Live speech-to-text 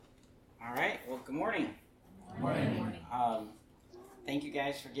Good morning. Good morning. Thank you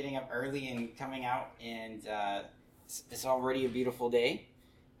guys for getting up early and coming out, and it's already a beautiful day.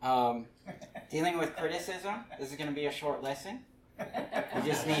 Dealing with criticism, this is going to be a short lesson. You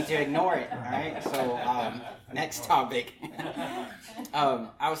just need to ignore it, all right? So, next topic.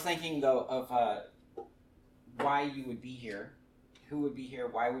 I was thinking, though, of why you would be here. Who would be here?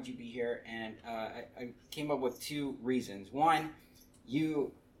 Why would you be here? And I came up with two reasons. One,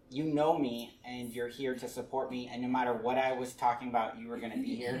 you know me, and you're here to support me, and no matter what I was talking about, you were going to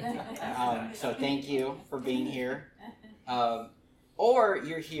be here. So thank you for being here. Or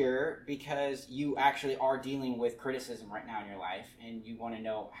you're here because you actually are dealing with criticism right now in your life, and you want to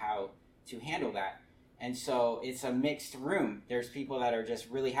know how to handle that. And so it's a mixed room. There's people that are just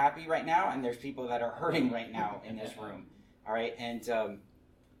really happy right now, and there's people that are hurting right now in this room. All right, and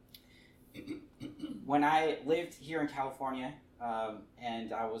when I lived here in California,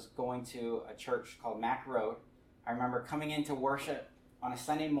 and I was going to a church called Mack Road, I remember coming into worship on a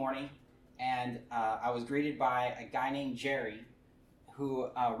Sunday morning, and I was greeted by a guy named Jerry, who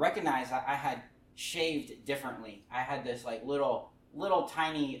recognized that I had shaved differently. I had this like little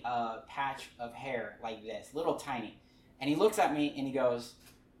tiny patch of hair like this, little tiny, and he looks at me and he goes,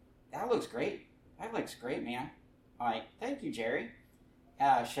 "That looks great. That looks great, man." I'm like, "Thank you, Jerry."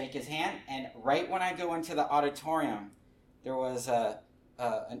 Shake his hand, and right when I go into the auditorium, there was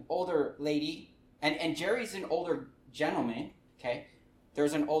an older lady, and Jerry's an older gentleman, okay?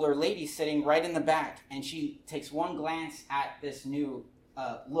 There's an older lady sitting right in the back, and she takes one glance at this new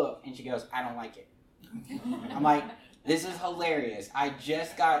look, and she goes, "I don't like it." I'm like, this is hilarious. I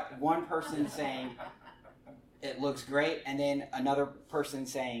just got one person saying, "It looks great," and then another person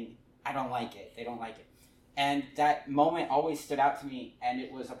saying, "I don't like it." They don't like it. And that moment always stood out to me, and it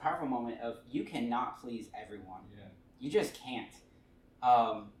was a powerful moment of you cannot please everyone. Yeah. You just can't.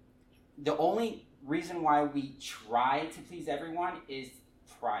 The only reason why we try to please everyone is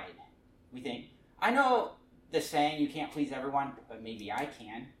pride. We think, I know the saying, you can't please everyone, but maybe I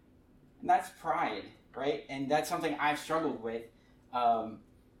can. And that's pride, right? And that's something I've struggled with,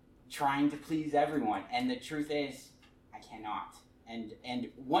 trying to please everyone. And the truth is, I cannot.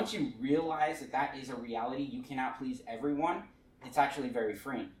 And once you realize that that is a reality, you cannot please everyone, it's actually very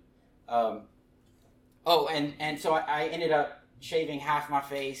freeing. And so I ended up shaving half my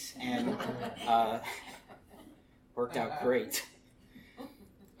face, and worked out great.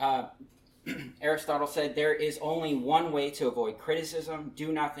 Aristotle said there is only one way to avoid criticism: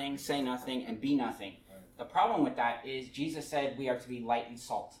 do nothing, say nothing, and be nothing. The problem with that is Jesus said we are to be light and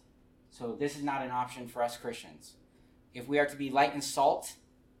salt. So this is not an option for us Christians. If we are to be light and salt,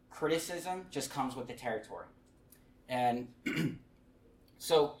 criticism just comes with the territory. And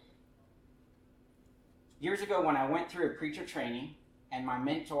so years ago when I went through a preacher training, and my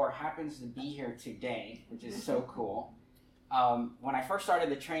mentor happens to be here today, which is so cool, when I first started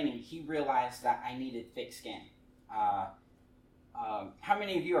the training, he realized that I needed thick skin. How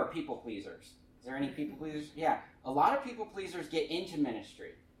many of you are people pleasers? Is there any people pleasers? Yeah. A lot of people pleasers get into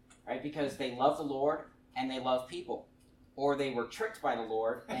ministry, right? Because they love the Lord and they love people. Or they were tricked by the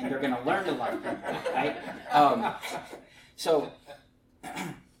Lord, and they're going to learn to love people, right? So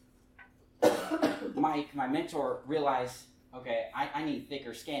my mentor realized, okay, I need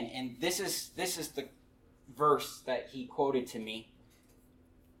thicker skin, and this is the verse that he quoted to me.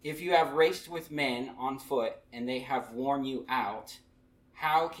 If you have raced with men on foot, and they have worn you out,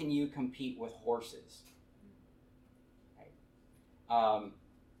 how can you compete with horses? Right?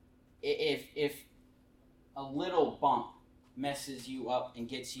 If a little bump messes you up and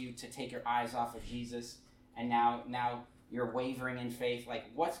gets you to take your eyes off of Jesus, and now you're wavering in faith. Like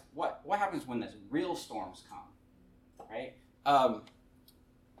what happens when the real storms come, right?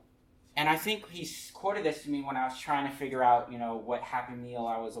 And I think he quoted this to me when I was trying to figure out, what Happy Meal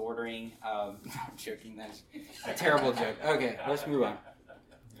I was ordering. I'm joking. That's a terrible joke. Okay, let's move on.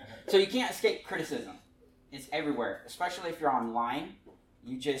 So you can't escape criticism. It's everywhere, especially if you're online.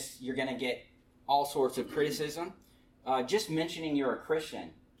 You're gonna get all sorts of criticism. Just mentioning you're a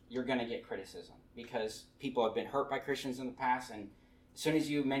Christian, you're going to get criticism because people have been hurt by Christians in the past, and as soon as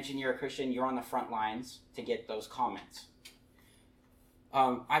you mention you're a Christian, you're on the front lines to get those comments.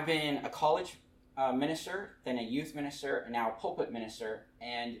 I've been a college minister, then a youth minister, and now a pulpit minister,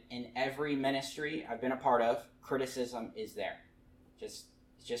 and in every ministry I've been a part of, criticism is there. Just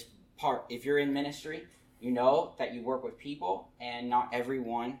part. If you're in ministry, you know that you work with people, and not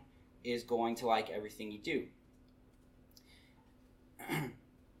everyone is going to like everything you do.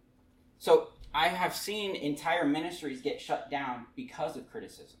 So I have seen entire ministries get shut down because of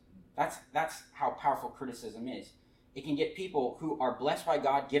criticism. That's how powerful criticism is. it can get people who are blessed by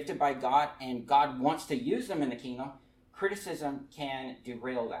God, gifted by God, and God wants to use them in the kingdom. Criticism can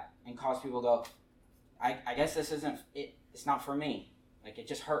derail that and cause people to go, I guess this isn't, it's not for me. Like, it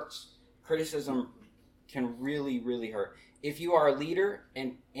just hurts. Criticism can really, really hurt. If you are a leader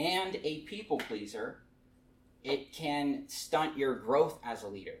and a people pleaser, it can stunt your growth as a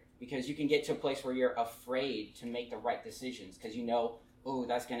leader, because you can get to a place where you're afraid to make the right decisions because you know, oh,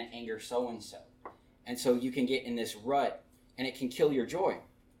 that's going to anger so-and-so. And so you can get in this rut, and it can kill your joy.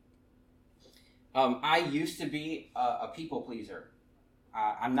 I used to be a people pleaser.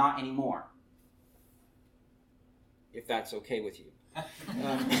 I'm not anymore, if that's okay with you. But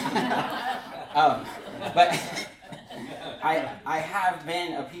I have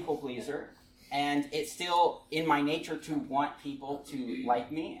been a people pleaser, and it's still in my nature to want people to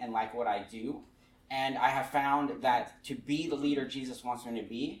like me and like what I do. And I have found that to be the leader Jesus wants me to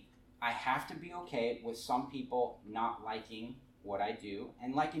be, I have to be okay with some people not liking what I do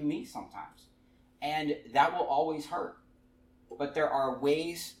and liking me sometimes. And that will always hurt. But there are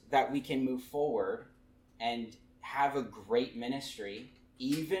ways that we can move forward and have a great ministry,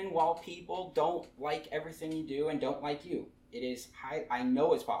 even while people don't like everything you do and don't like you. It is I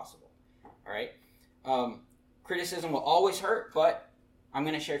know it's possible. All right? Criticism will always hurt, but I'm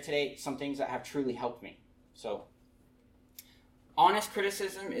going to share today some things that have truly helped me. So, honest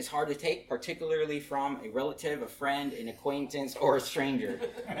criticism is hard to take, particularly from a relative, a friend, an acquaintance, or a stranger.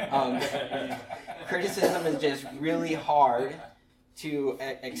 Criticism is just really hard to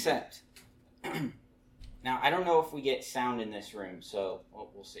accept. Now, I don't know if we get sound in this room, so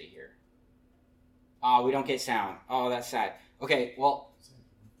we'll see here. We don't get sound. Oh, that's sad. Okay, well,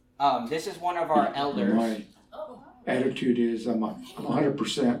 this is one of our elders. My attitude is I'm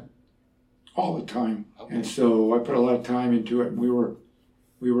 100% all the time, Okay. and so I put a lot of time into it. And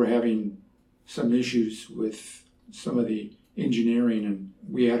we were having some issues with some of the engineering, and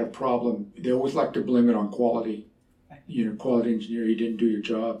we had a problem. They always like to blame it on quality. Quality engineer, you didn't do your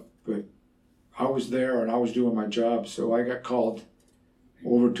job, but I was there and I was doing my job, so I got called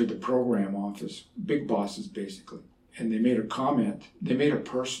over to the program office, big bosses basically, and they made a comment. They made it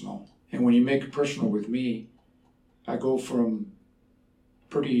personal, and when you make it personal with me, I go from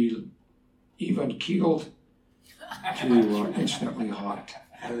pretty even keeled to instantly hot.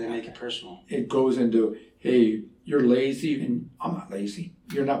 How do they make it personal? It goes into, hey, you're lazy, and I'm not lazy.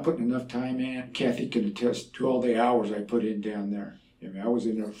 You're not putting enough time in. Kathy can attest to all the hours I put in down there. I mean, I was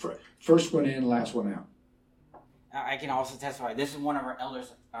in there first one in, last one out. I can also testify. This is one of our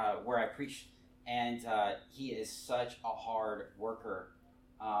elders where I preach, and he is such a hard worker,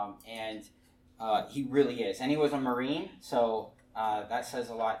 and he really is. And he was a Marine, so that says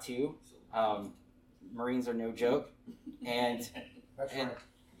a lot too. Marines are no joke, and That's right.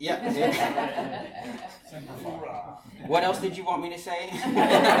 yeah. What else did you want me to say?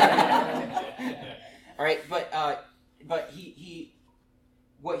 All right, but he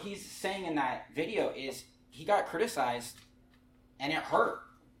what he's saying in that video is he got criticized, and it hurt.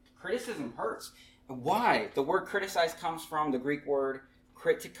 Criticism hurts. Why? The word criticize comes from the Greek word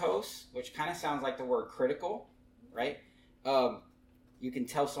kritikos, which kind of sounds like the word critical, right? You can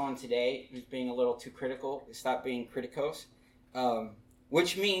tell someone today who's being a little too critical to stop being kritikos,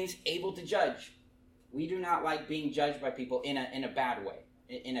 which means able to judge. We do not like being judged by people in a bad way,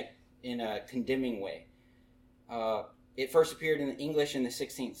 in a condemning way. It first appeared in English in the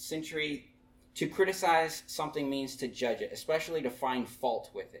 16th century. To criticize something means to judge it, especially to find fault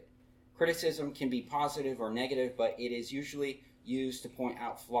with it. Criticism can be positive or negative, but it is usually used to point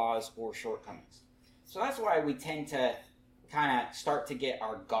out flaws or shortcomings. So that's why we tend to kind of start to get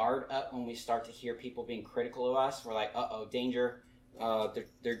our guard up when we start to hear people being critical of us. We're like, uh-oh, danger.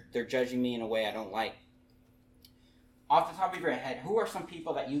 They're judging me in a way I don't like. Off the top of your head, who are some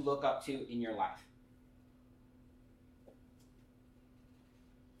people that you look up to in your life?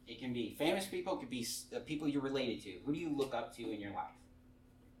 It can be famous people, it could be people you're related to. Who do you look up to in your life?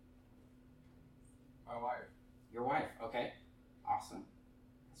 My wife. Your wife, okay. Awesome.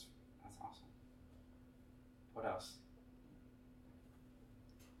 That's awesome. What else?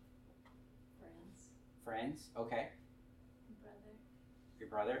 Friends, okay. Your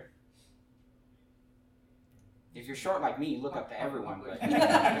brother. If you're short like me, you look up to everyone. But I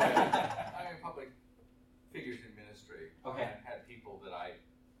mean, public figures in ministry. Okay. I've had people that I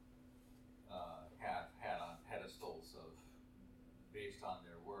have had on pedestals of based on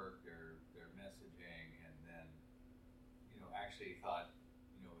their work, their messaging, and then actually thought,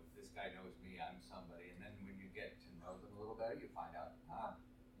 if this guy knows me, I'm somebody. And then when you get to know them a little better, you find out,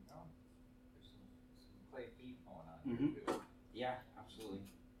 there's some clay feet going on here too. yeah, absolutely.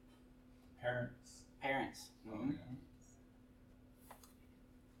 Parents. Parents. Oh, Mm-hmm. yeah.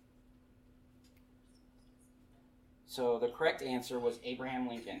 So the correct answer was Abraham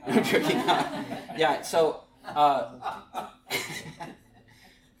Lincoln. I'm joking. Yeah, so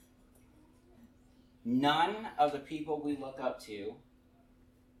none of the people we look up to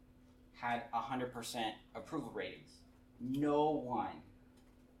had 100% approval ratings. No one.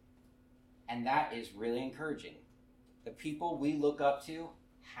 And that is really encouraging. The people we look up to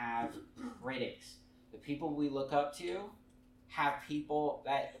have critics. The people we look up to have people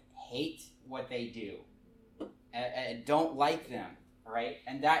that hate what they do and don't like them, right?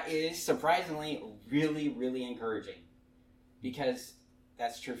 And that is surprisingly really, really encouraging because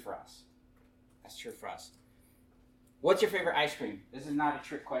that's true for us. That's true for us. What's your favorite ice cream? This is not a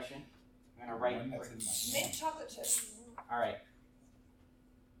trick question. I'm going to write. Mint chocolate chip. All right.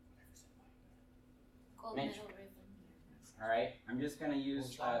 Gold Mint. medal ribbon. All right. I'm just going to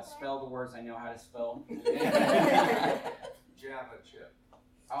use spell the words I know how to spell. Java chip.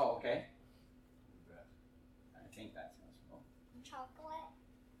 Oh, okay. You bet. I think that sounds cool. Chocolate.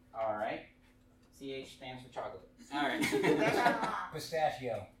 All right. CH stands for chocolate. All right.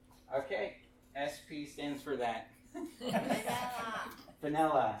 Pistachio. Okay. SP stands for that. Vanilla.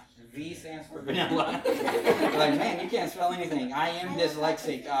 Vanilla. V stands for vanilla. Like, man, you can't spell anything. I am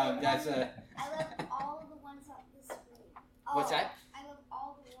dyslexic. That's a. I love all the ones on the screen. What's that? I love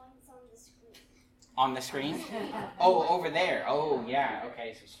all the ones on the screen. On the screen? Oh, over there. Oh, yeah.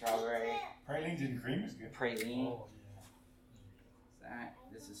 Okay, so strawberry. Pralines and cream is good. Praline. Oh, That.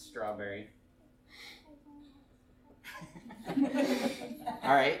 This is strawberry.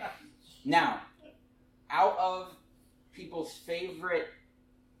 All right. Now, out of people's favorite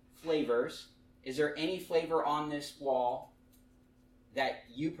flavors, is there any flavor on this wall that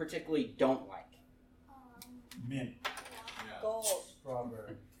you particularly don't like? Mint. Yeah. Gold.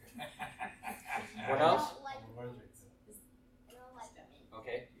 Strawberry. What I else? don't like I don't like mint.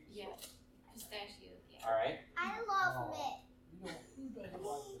 Okay. Yeah. Pistachio. Yeah. All right. I love mint.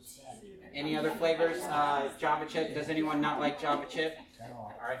 Any other flavors? Java chip. Does anyone not like Java chip?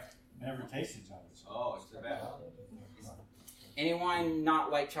 All right. Never tasted Java. Oh, it's the best. Anyone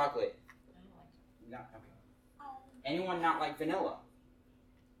not like chocolate? No. Okay. Anyone not like vanilla?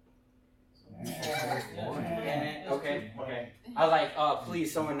 Yeah, okay. Okay. I was like, oh,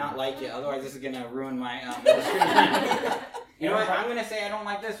 please, someone not like it. Otherwise, this is gonna ruin my. You know what? I'm gonna say I don't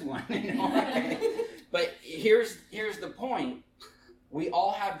like this one. Okay. But here's the point. We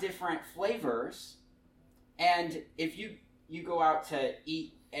all have different flavors, and if you go out to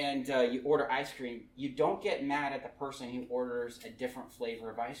eat and you order ice cream, you don't get mad at the person who orders a different flavor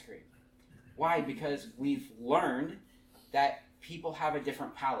of ice cream. Why? Because we've learned that people have a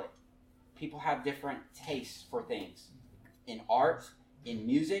different palate. People have different tastes for things in art, in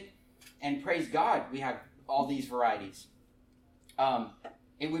music, and praise God, we have all these varieties.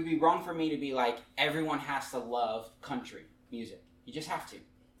 It would be wrong for me to be like, everyone has to love country music. You just have to.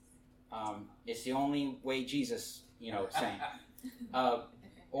 It's the only way Jesus, sang.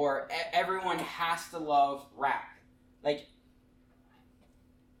 Or everyone has to love rap. Like,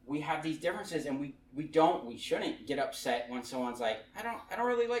 we have these differences, and we shouldn't get upset when someone's like, I don't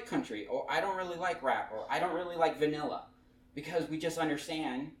really like country, or I don't really like rap, or I don't really like vanilla, because we just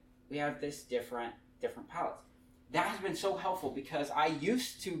understand we have this different palettes. That has been so helpful because I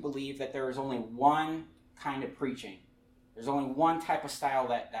used to believe that there was only one kind of preaching. There's only one type of style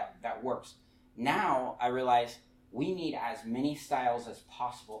that works. Now I realize we need as many styles as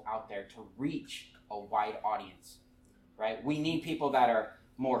possible out there to reach a wide audience, right? We need people that are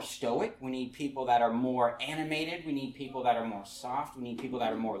more stoic. We need people that are more animated. We need people that are more soft. We need people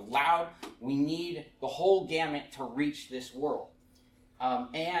that are more loud. We need the whole gamut to reach this world.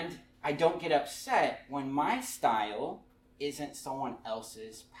 And I don't get upset when my style isn't someone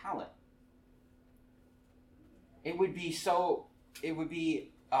else's palette. It would be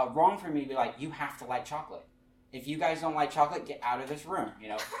wrong for me to be like, you have to like chocolate. If you guys don't like chocolate, get out of this room,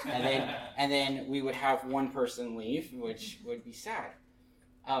 And then we would have one person leave, which would be sad.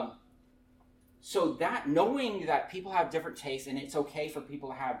 So that knowing that people have different tastes, and it's okay for people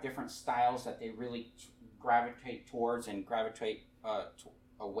to have different styles that they really gravitate towards and gravitate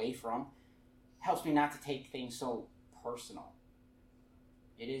away from, helps me not to take things so personal.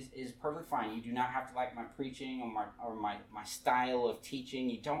 It is perfectly fine. You do not have to like my preaching or my style of teaching.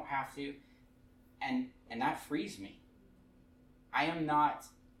 You don't have to, and that frees me. I am not,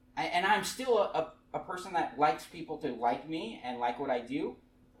 and I'm still a person that likes people to like me and like what I do,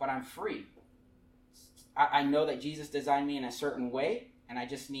 but I'm free. I know that Jesus designed me in a certain way, and I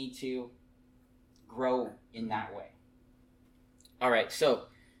just need to grow in that way. All right, so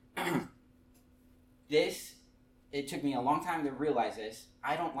it took me a long time to realize this.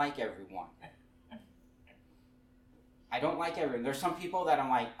 I don't like everyone. I don't like everyone. There's some people that I'm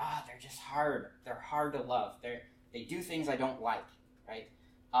like, they're just hard. They're hard to love. They do things I don't like, right?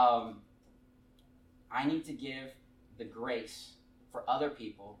 I need to give the grace for other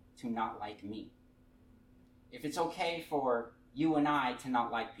people to not like me. If it's okay for you and I to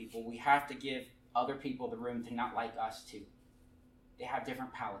not like people, we have to give other people the room to not like us too. They have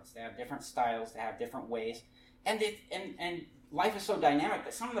different palettes. They have different styles. They have different ways. And life is so dynamic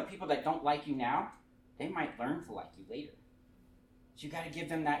that some of the people that don't like you now, they might learn to like you later. So you got to give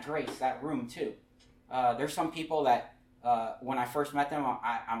them that grace, that room too. There's some people that when I first met them,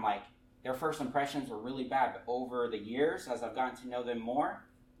 I'm like, their first impressions were really bad. But over the years, as I've gotten to know them more,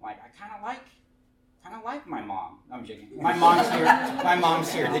 I'm like, I kind of like my mom. I'm joking. My mom's here. My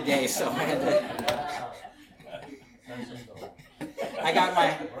mom's here today, so I had to. I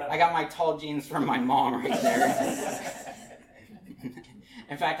got my tall jeans from my mom right there.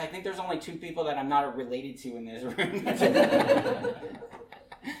 In fact, I think there's only 2 people that I'm not related to in this room.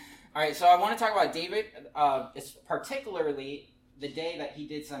 All right, so I want to talk about David. It's particularly the day that he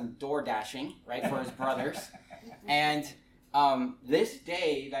did some door dashing, right, for his brothers. And this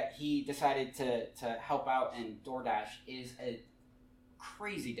day that he decided to help out and DoorDash is a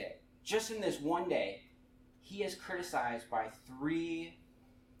crazy day. Just in this one day, he is criticized by 3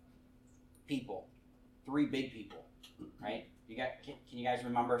 people, 3 big people, right? Can you guys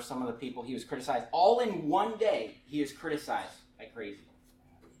remember some of the people he was criticized? All in one day, he is criticized like crazy.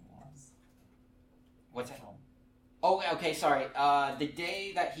 What's that? Oh, okay, sorry. The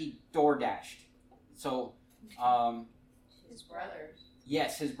day that he door dashed. So, His brothers.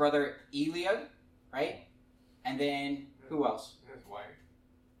 yes, his brother Eliab, right? And then who else? His wife.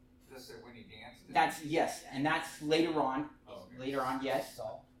 Is this when he danced? And that's later on. Oh, okay. Later on, yes.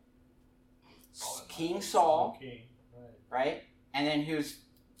 Saul. King Saul, Okay, right. right? And then who's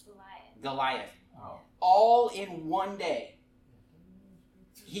Goliath. Oh. All in one day.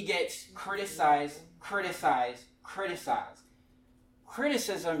 He gets criticized. Criticism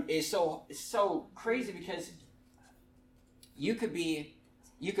is so crazy because you could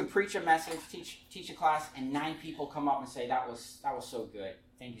preach a message, teach a class, and 9 people come up and say that was so good.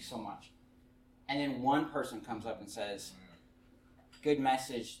 Thank you so much. And then one person comes up and says, "Good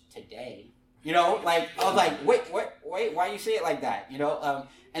message today." You know, like I was like, wait, why do you say it like that? You know,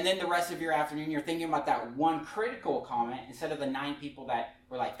 and then the rest of your afternoon, you're thinking about that one critical comment instead of the 9 people that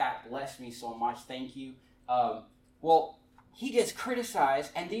were like, "That blessed me so much, thank you." Well, he gets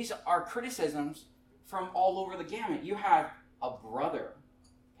criticized, and these are criticisms from all over the gamut. You have a brother.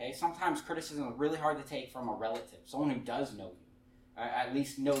 Okay, sometimes criticism is really hard to take from a relative, someone who does know you, at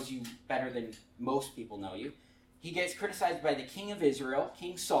least knows you better than most people know you. He gets criticized by the king of Israel,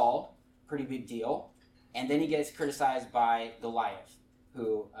 King Saul. Pretty big deal. And then he gets criticized by Goliath,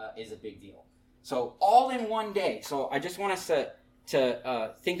 who is a big deal. So all in one day. So I just want us to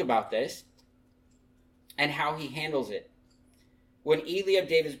think about this and how he handles it. When Eliab,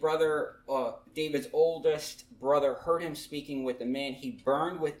 David's oldest brother, heard him speaking with the men, he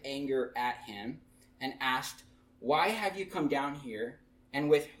burned with anger at him and asked, "Why have you come down here? And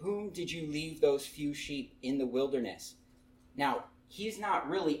with whom did you leave those few sheep in the wilderness?" Now, he's not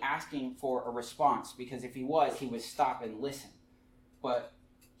really asking for a response, because if he was, he would stop and listen. But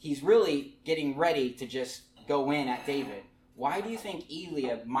he's really getting ready to just go in at David. Why do you think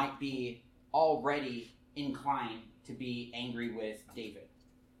Eliab might be already inclined to be angry with David?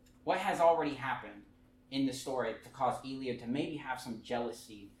 What has already happened in the story to cause Eliab to maybe have some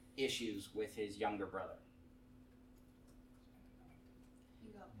jealousy issues with his younger brother?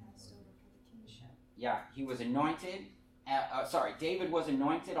 He got passed over for the kingship. Yeah, he was anointed. David was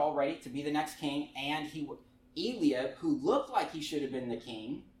anointed already to be the next king, and Eliab, who looked like he should have been the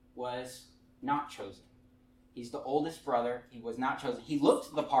king, was not chosen. He's the oldest brother. He was not chosen. He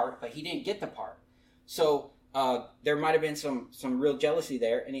looked the part, but he didn't get the part. So there might have been some real jealousy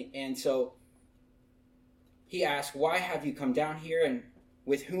there, and so he asked, "Why have you come down here, and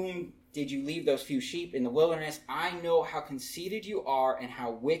with whom did you leave those few sheep in the wilderness? I know how conceited you are and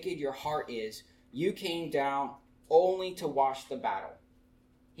how wicked your heart is. You came down only to watch the battle."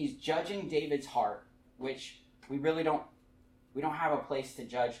 He's judging David's heart, which we don't have a place to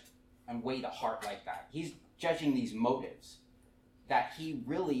judge and weigh the heart like that. He's judging these motives that he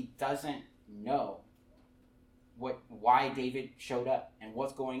really doesn't know why David showed up and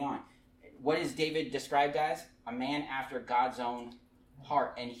what's going on. What is David described as? A man after God's own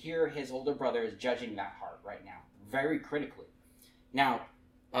heart. And here his older brother is judging that heart right now, very critically. Now,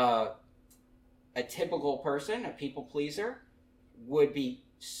 a typical person, a people pleaser, would be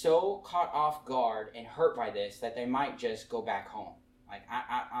so caught off guard and hurt by this that they might just go back home. Like,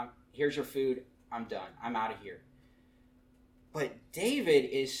 here's your food, I'm done, I'm out of here. But David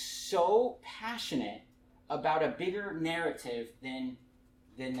is so passionate about a bigger narrative than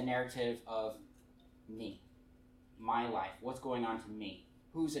the narrative of me, my life, what's going on to me,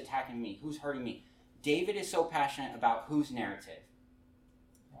 who's attacking me, who's hurting me. David is so passionate about whose narrative?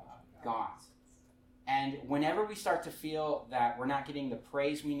 God's. And whenever we start to feel that we're not getting the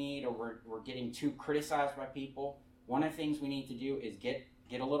praise we need, or we're getting too criticized by people, one of the things we need to do is get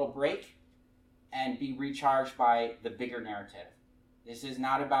a little break and be recharged by the bigger narrative. This is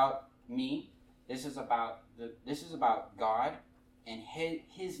not about me. This is about God and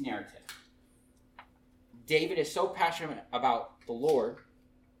his narrative. David is so passionate about the Lord.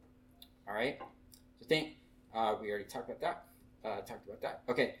 All right. So we already talked about that.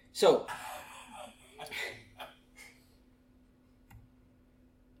 Okay. So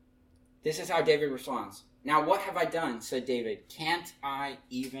this is how David responds. Now, what have I done? Said David. Can't I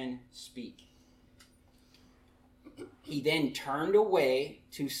even speak? He then turned away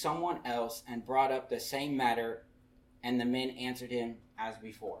to someone else and brought up the same matter, and the men answered him as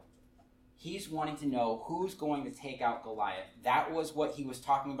before. He's wanting to know who's going to take out Goliath. That was what he was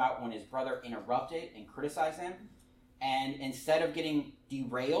talking about when his brother interrupted and criticized him. And instead of getting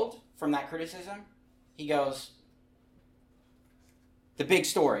derailed from that criticism, he goes, the big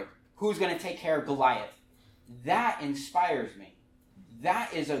story. Who's going to take care of Goliath? That inspires me.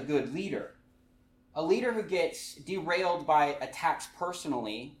 That is a good leader. A leader who gets derailed by attacks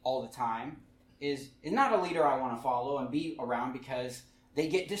personally all the time is not a leader I want to follow and be around, because they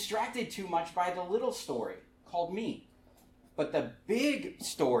get distracted too much by the little story called me. But the big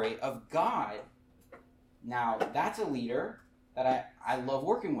story of God, now that's a leader that I love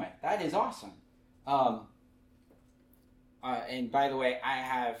working with. That is awesome. And by the way, I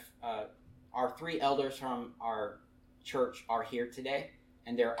have our 3 elders from our church are here today,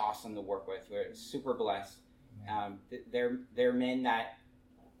 and they're awesome to work with. We're super blessed. They're men that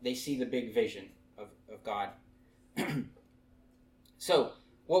they see the big vision of God. So,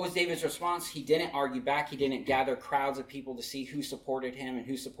 what was David's response? He didn't argue back. He didn't gather crowds of people to see who supported him and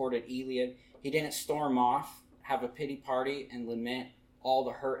who supported Eliab. He didn't storm off, have a pity party, and lament all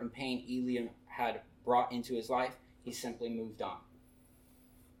the hurt and pain Eliab had brought into his life. He simply moved on.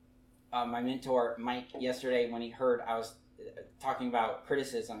 My mentor, Mike, yesterday, when he heard I was talking about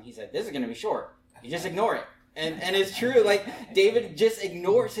criticism, he said, this is going to be short. You just ignore it. And it's true. Like, David just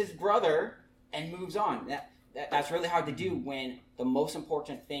ignores his brother and moves on. That's really hard to do when the most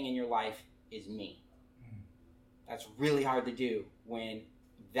important thing in your life is me. That's really hard to do when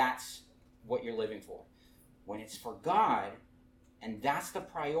that's what you're living for. When it's for God, and that's the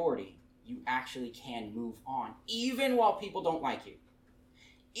priority, you actually can move on, even while people don't like you.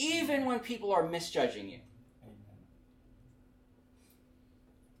 Even when people are misjudging you.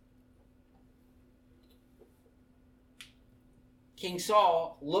 King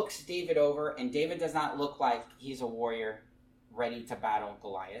Saul looks David over, and David does not look like he's a warrior ready to battle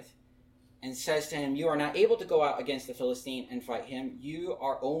Goliath, and says to him, you are not able to go out against the Philistine and fight him. You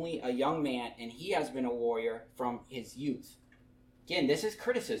are only a young man, and he has been a warrior from his youth. Again, this is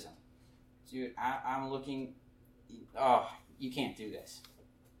criticism. Dude, I'm looking, you can't do this.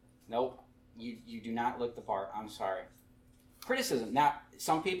 Nope, you do not look the part. I'm sorry. Criticism. Now,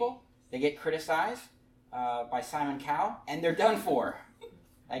 some people, they get criticized by Simon Cowell, and they're done for.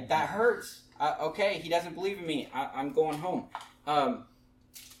 Like, that hurts. Okay, he doesn't believe in me. I'm going home.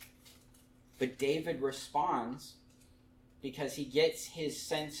 But David responds because he gets his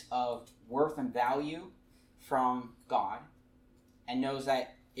sense of worth and value from God, and knows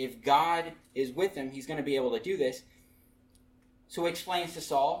that if God is with him, he's going to be able to do this. So he explains to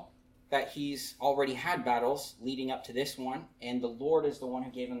Saul that he's already had battles leading up to this one, and the Lord is the one who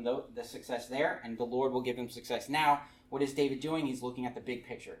gave him the success there, and the Lord will give him success now. What is David doing? He's looking at the big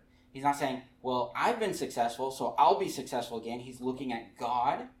picture. He's not saying, well, I've been successful, so I'll be successful again. He's looking at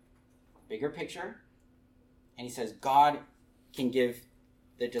God, bigger picture, and he says, God can give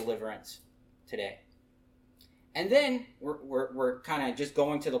the deliverance today. And then we're kind of just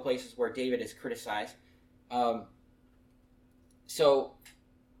going to the places where David is criticized. So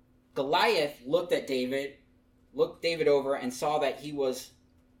Goliath looked David over and saw that he was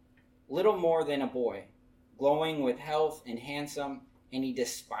little more than a boy, glowing with health and handsome, and he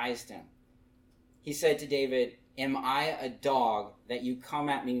despised him. He said to David, am I a dog that you come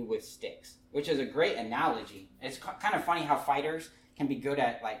at me with sticks? Which is a great analogy. It's kind of funny how fighters can be good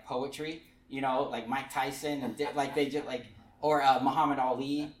at, like, poetry, like Mike Tyson, and or Muhammad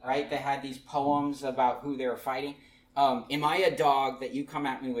Ali, right? They had these poems about who they were fighting. Am I a dog that you come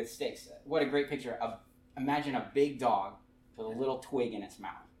at me with sticks? What a great picture. Imagine a big dog with a little twig in its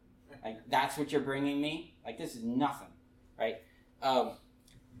mouth. Like, that's what you're bringing me? Like, this is nothing, right?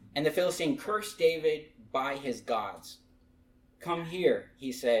 And the Philistine cursed David by his gods. Come here,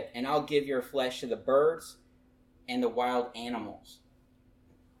 he said, and I'll give your flesh to the birds and the wild animals.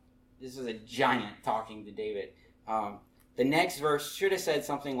 This is a giant talking to David. The next verse should have said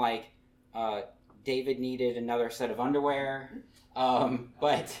something like, David needed another set of underwear.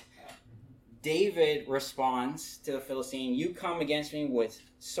 But David responds to the Philistine, you come against me with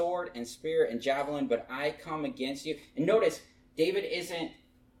sword and spear and javelin, but I come against you. And notice, David isn't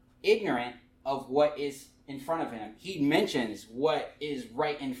ignorant of what is in front of him. He mentions what is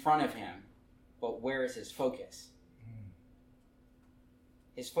right in front of him, but where is his focus?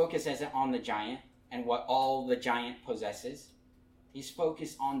 His focus isn't on the giant and what all the giant possesses. He's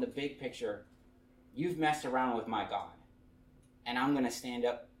focused on the big picture. You've messed around with my God, and I'm going to stand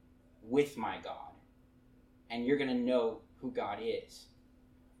up with my God, and you're going to know who God is.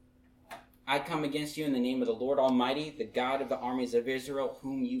 I come against you in the name of the Lord Almighty, the God of the armies of Israel,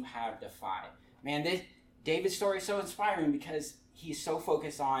 whom you have defied. Man, David's story is so inspiring because he's so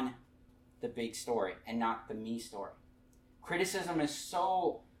focused on the big story and not the me story. Criticism is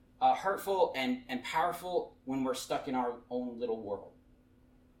so hurtful and powerful when we're stuck in our own little world.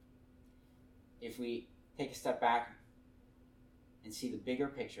 If we take a step back and see the bigger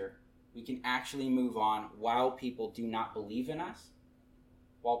picture, we can actually move on while people do not believe in us,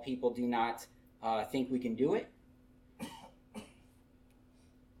 while people do not think we can do it.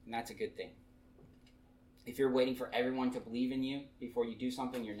 And that's a good thing. If you're waiting for everyone to believe in you before you do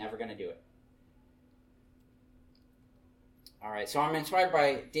something, you're never going to do it. All right, so I'm inspired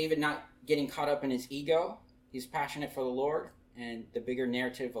by David not getting caught up in his ego. He's passionate for the Lord and the bigger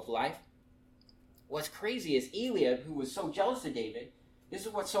narrative of life. What's crazy is Eliab, who was so jealous of David, this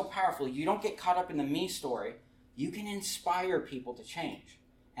is what's so powerful. You don't get caught up in the me story. You can inspire people to change.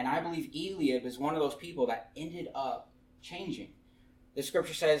 And I believe Eliab is one of those people that ended up changing. The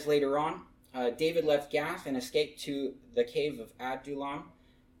scripture says later on, David left Gath and escaped to the cave of Adullam.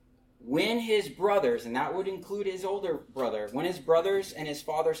 When his brothers, and that would include his older brother, when his brothers and his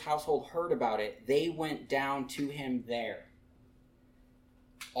father's household heard about it, they went down to him there.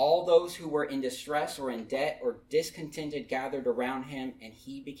 All those who were in distress or in debt or discontented gathered around him, and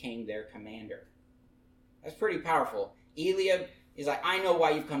he became their commander. That's pretty powerful. Eliab is like, I know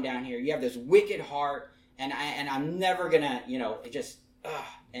why you've come down here. You have this wicked heart, and I'm never going to, it just,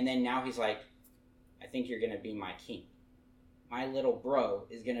 And then now he's like, I think you're going to be my king. My little bro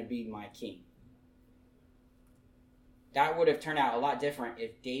is going to be my king. That would have turned out a lot different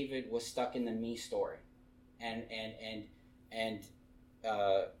if David was stuck in the me story.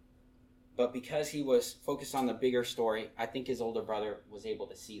 But because he was focused on the bigger story, I think his older brother was able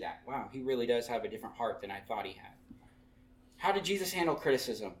to see that. Wow, he really does have a different heart than I thought he had. How did Jesus handle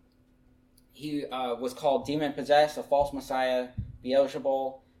criticism? He was called demon-possessed, a false messiah,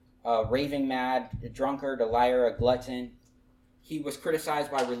 Beelzebul, a raving mad, a drunkard, a liar, a glutton. He was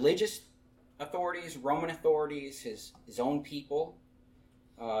criticized by religious authorities, Roman authorities, his own people,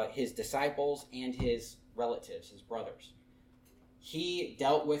 his disciples, and his relatives, his brothers. He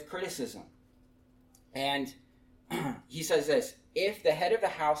dealt with criticism. And he says this, if the head of the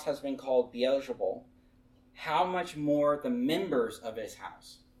house has been called Beelzebul, how much more the members of his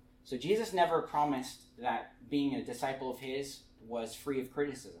house? So Jesus never promised that being a disciple of his was free of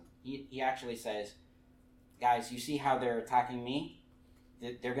criticism. He actually says, guys, you see how they're attacking me?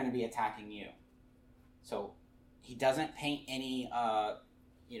 They're going to be attacking you. So he doesn't paint any,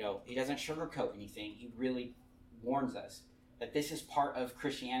 he doesn't sugarcoat anything. He really warns us that this is part of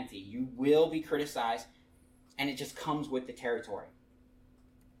Christianity. You will be criticized, and it just comes with the territory.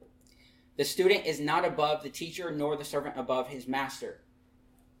 The student is not above the teacher, nor the servant above his master.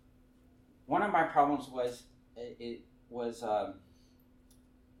 One of my problems was,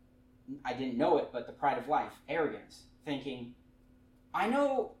 I didn't know it, but the pride of life, arrogance, thinking, I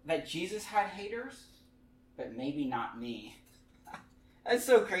know that Jesus had haters, but maybe not me. That's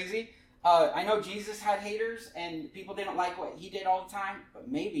so crazy. I know Jesus had haters and people didn't like what he did all the time, but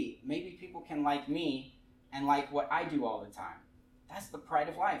maybe people can like me and like what I do all the time. That's the pride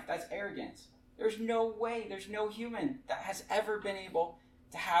of life. That's arrogance. There's no way, there's no human that has ever been able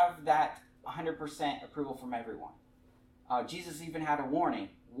to have that 100% approval from everyone. Jesus even had a warning.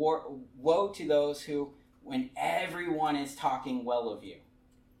 Woe to those who, when everyone is talking well of you.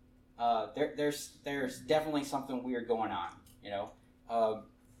 There's definitely something weird going on,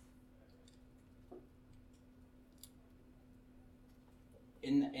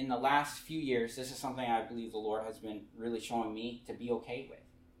 In the last few years, this is something I believe the Lord has been really showing me to be okay with.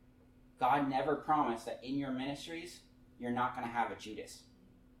 God never promised that in your ministries, you're not going to have a Judas.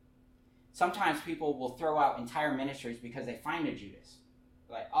 Sometimes people will throw out entire ministries because they find a Judas.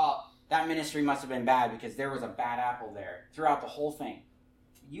 Like, oh, that ministry must have been bad because there was a bad apple there. Throughout the whole thing.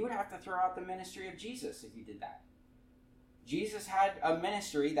 You would have to throw out the ministry of Jesus if you did that. Jesus had a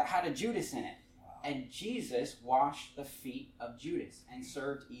ministry that had a Judas in it. And Jesus washed the feet of Judas and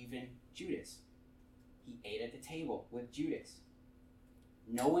served even Judas. He ate at the table with Judas.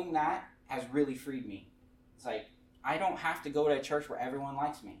 Knowing that has really freed me. It's like, I don't have to go to a church where everyone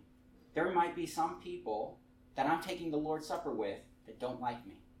likes me. There might be some people that I'm taking the Lord's Supper with that don't like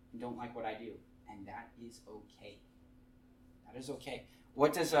me, and don't like what I do. And that is okay. That is okay.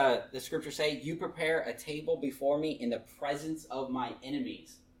 What does the scripture say? You prepare a table before me in the presence of my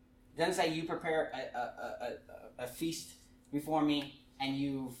enemies. It doesn't say you prepare a feast before me and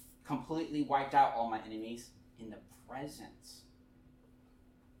you've completely wiped out all my enemies. In the presence.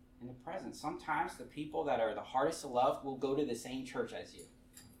 In the presence. Sometimes the people that are the hardest to love will go to the same church as you.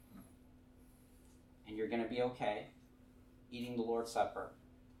 And you're going to be okay eating the Lord's Supper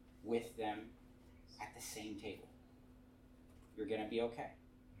with them at the same table. You're going to be okay.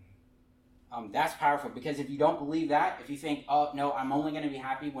 That's powerful, because if you don't believe that, if you think, oh no, I'm only going to be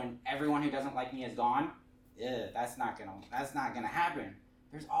happy when everyone who doesn't like me is gone, that's not gonna happen.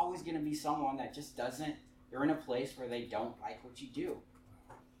 There's always going to be someone that just doesn't. They're in a place where they don't like what you do.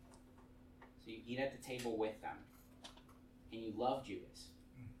 So you eat at the table with them, and you love Judas.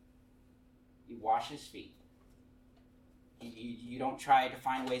 You wash his feet. You don't try to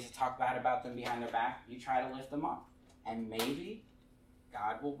find ways to talk bad about them behind their back. You try to lift them up. And maybe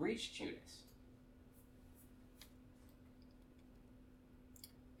God will reach Judas.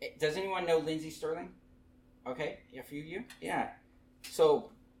 Does anyone know Lindsey Sterling? Okay, a few of you? Yeah.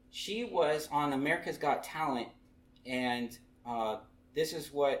 So she was on America's Got Talent, and this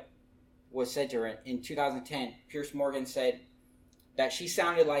is what was said to her. In 2010, Piers Morgan said that she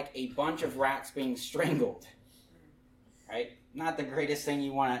sounded like a bunch of rats being strangled. Right? Not the greatest thing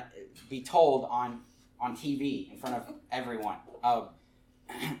you want to be told on TV in front of everyone.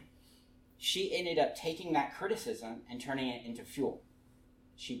 She ended up taking that criticism and turning it into fuel.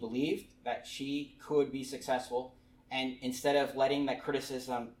 She believed that she could be successful, and instead of letting that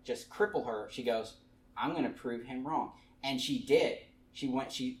criticism just cripple her, she goes, I'm going to prove him wrong. And she did.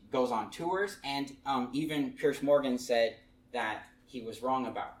 She goes on tours, and even Piers Morgan said that he was wrong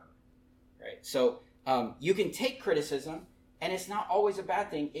about her. Right? So you can take criticism, and it's not always a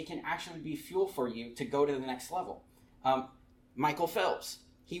bad thing. It can actually be fuel for you to go to the next level. Michael Phelps,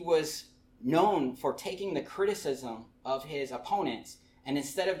 he was known for taking the criticism of his opponents, and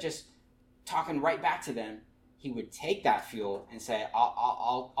instead of just talking right back to them, he would take that fuel and say,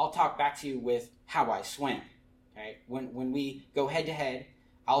 I'll talk back to you with how I swim. Okay? When we go head to head,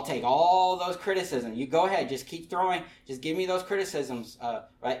 I'll take all those criticisms. You go ahead, just keep throwing, just give me those criticisms.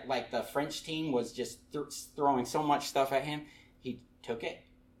 Right? Like the French team was just throwing so much stuff at him. He took it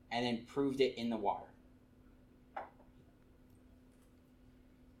and then proved it in the water.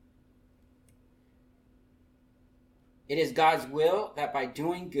 It is God's will that by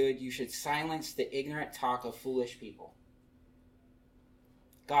doing good you should silence the ignorant talk of foolish people.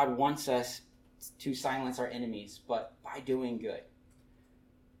 God wants us to silence our enemies, but by doing good.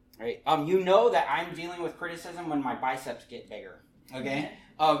 Right? You know that I'm dealing with criticism when my biceps get bigger. Okay?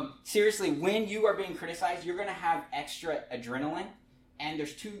 Seriously, when you are being criticized, you're going to have extra adrenaline, and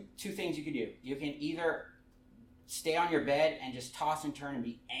there's two things you can do. You can either stay on your bed and just toss and turn and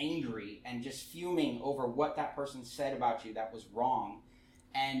be angry and just fuming over what that person said about you that was wrong,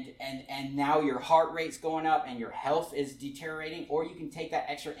 and now your heart rate's going up and your health is deteriorating, or you can take that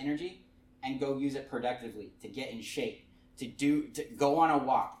extra energy and go use it productively to get in shape, to go on a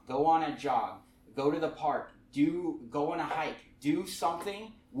walk, go on a jog, go to the park, go on a hike, do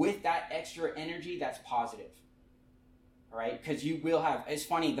something with that extra energy that's positive. All right? Because you will have, it's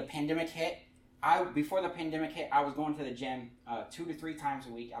funny, the pandemic hit. Before the pandemic hit, I was going to the gym 2 to 3 times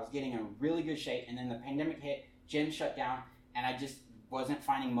a week. I was getting in really good shape, and then the pandemic hit, gym shut down, and I just wasn't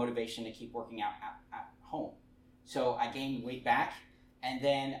finding motivation to keep working out at home. So I gained weight back, and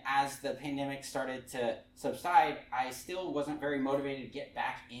then as the pandemic started to subside, I still wasn't very motivated to get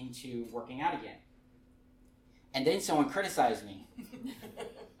back into working out again. And then someone criticized me.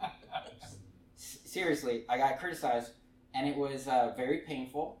 Seriously, I got criticized, and it was very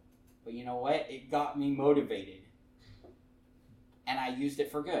painful. But you know what? It got me motivated. And I used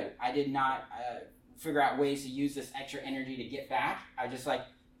it for good. I did not figure out ways to use this extra energy to get back. I was just like,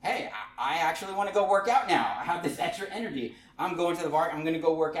 hey, I actually want to go work out now. I have this extra energy. I'm going to the bar. I'm going to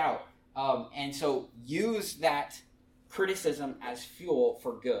go work out. And so use that criticism as fuel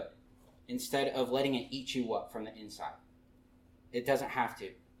for good instead of letting it eat you up from the inside. It doesn't have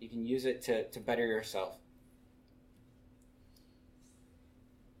to. You can use it to better yourself.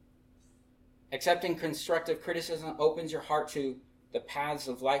 Accepting constructive criticism opens your heart to the paths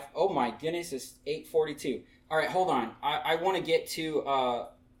of life. Oh my goodness, it's 8:42. All right, hold on. I want to get to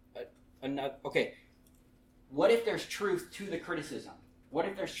another. Okay, what if there's truth to the criticism? What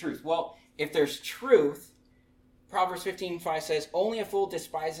if there's truth? Well, if there's truth, Proverbs 15:5 says, "Only a fool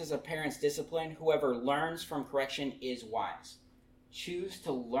despises a parent's discipline. Whoever learns from correction is wise." Choose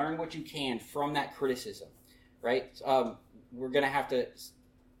to learn what you can from that criticism, right? We're going to have to...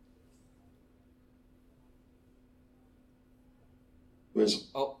 Wisdom.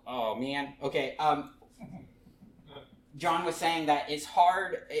 Oh man. Okay. John was saying that it's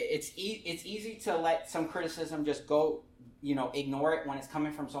hard. It's easy to let some criticism just go, ignore it when it's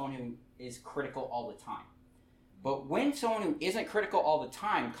coming from someone who is critical all the time. But when someone who isn't critical all the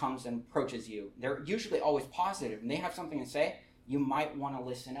time comes and approaches you, they're usually always positive and they have something to say, you might want to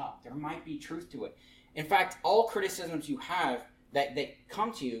listen up. There might be truth to it. In fact, all criticisms you have that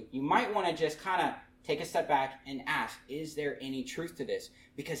come to you, you might want to just kind of take a step back and ask, is there any truth to this?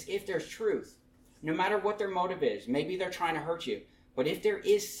 Because if there's truth, no matter what their motive is, maybe they're trying to hurt you, but if there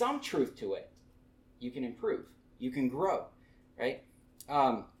is some truth to it, you can improve. You can grow, right?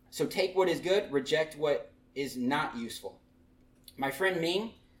 So take what is good, reject what is not useful. My friend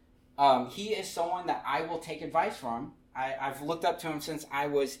Ming, he is someone that I will take advice from. I've looked up to him since I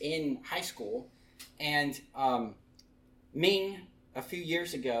was in high school. And Ming, a few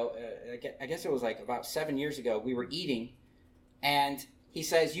years ago, I guess it was like about 7 years ago, we were eating, and he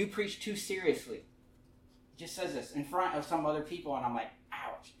says, "You preach too seriously." He just says this in front of some other people, and I'm like,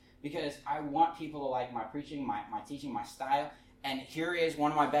 ouch. Because I want people to like my preaching, my teaching, my style. And here is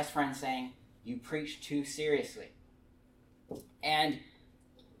one of my best friends saying, "You preach too seriously." And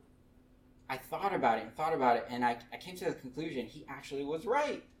I thought about it, and I came to the conclusion he actually was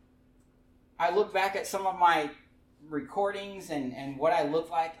right. I look back at some of my recordings and what I look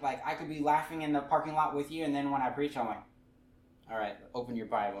like I could be laughing in the parking lot with you, and then when I preach, I'm like, all right, open your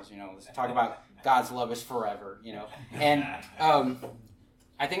Bibles, let's talk about God's love is forever, And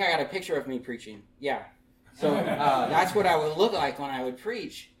I think I got a picture of me preaching. Yeah. So that's what I would look like when I would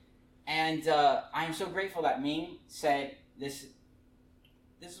preach. And I am so grateful that Ming said this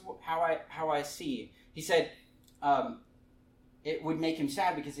is how I see you. He said it would make him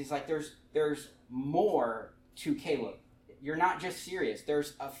sad because he's like, there's more to Caleb. You're not just serious.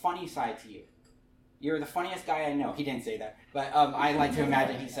 There's a funny side to you. You're the funniest guy I know. He didn't say that, but I like to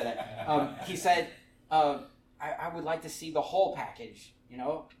imagine he said that. He said, I would like to see the whole package,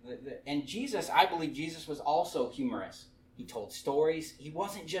 and Jesus, I believe Jesus was also humorous. He told stories. He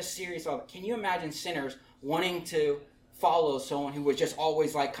wasn't just serious. Can you imagine sinners wanting to follow someone who was just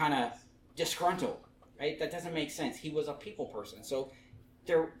always like kind of disgruntled, right? That doesn't make sense. He was a people person. So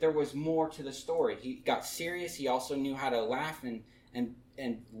there was more to the story. He got serious. He also knew how to laugh and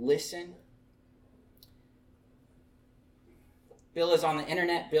listen. Bill is on the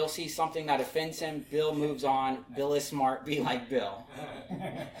internet. Bill sees something that offends him. Bill moves on. Bill is smart. Be like Bill.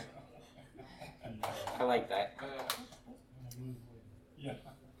 I like that. Yeah.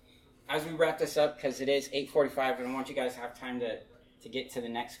 As we wrap this up, because it is 8:45, and I want you guys to have time to get to the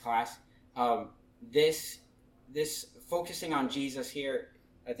next class. This focusing on Jesus here,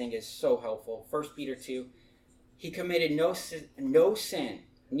 I think, is so helpful. 1 Peter 2, he committed no sin,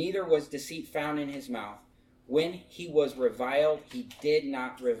 neither was deceit found in his mouth. When he was reviled, he did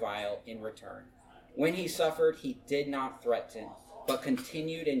not revile in return. When he suffered, he did not threaten, but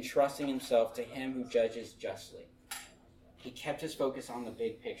continued entrusting himself to him who judges justly. He kept his focus on the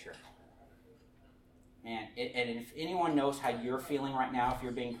big picture. Man, and if anyone knows how you're feeling right now, if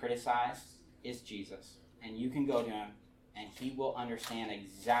you're being criticized, it's Jesus. And you can go to him, and he will understand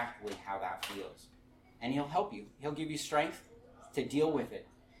exactly how that feels. And he'll help you. He'll give you strength to deal with it.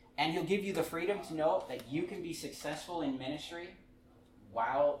 And he'll give you the freedom to know that you can be successful in ministry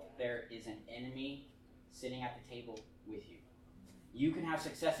while there is an enemy sitting at the table with you. You can have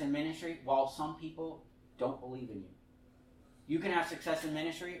success in ministry while some people don't believe in you. You can have success in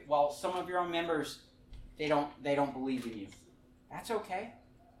ministry while some of your own members, they don't believe in you. That's okay.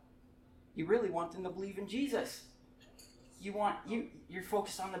 You really want them to believe in Jesus. You're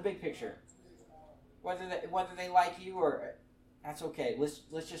focused on the big picture. Whether they like you or that's okay.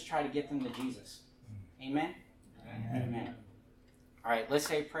 Let's just try to get them to Jesus. Amen? Amen. All right, let's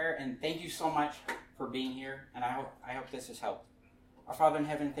say a prayer, and thank you so much for being here, and I hope this has helped. Our Father in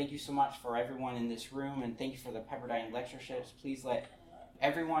heaven, thank you so much for everyone in this room, and thank you for the Pepperdine lectureships. Please let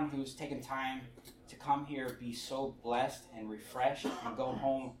everyone who's taken time to come here be so blessed and refreshed and go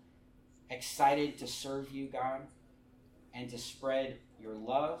home excited to serve you, God, and to spread your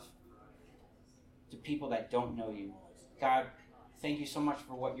love to people that don't know you. God, thank you so much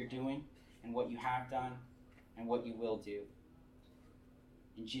for what you're doing and what you have done and what you will do.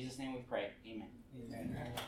 In Jesus' name we pray. Amen. Amen.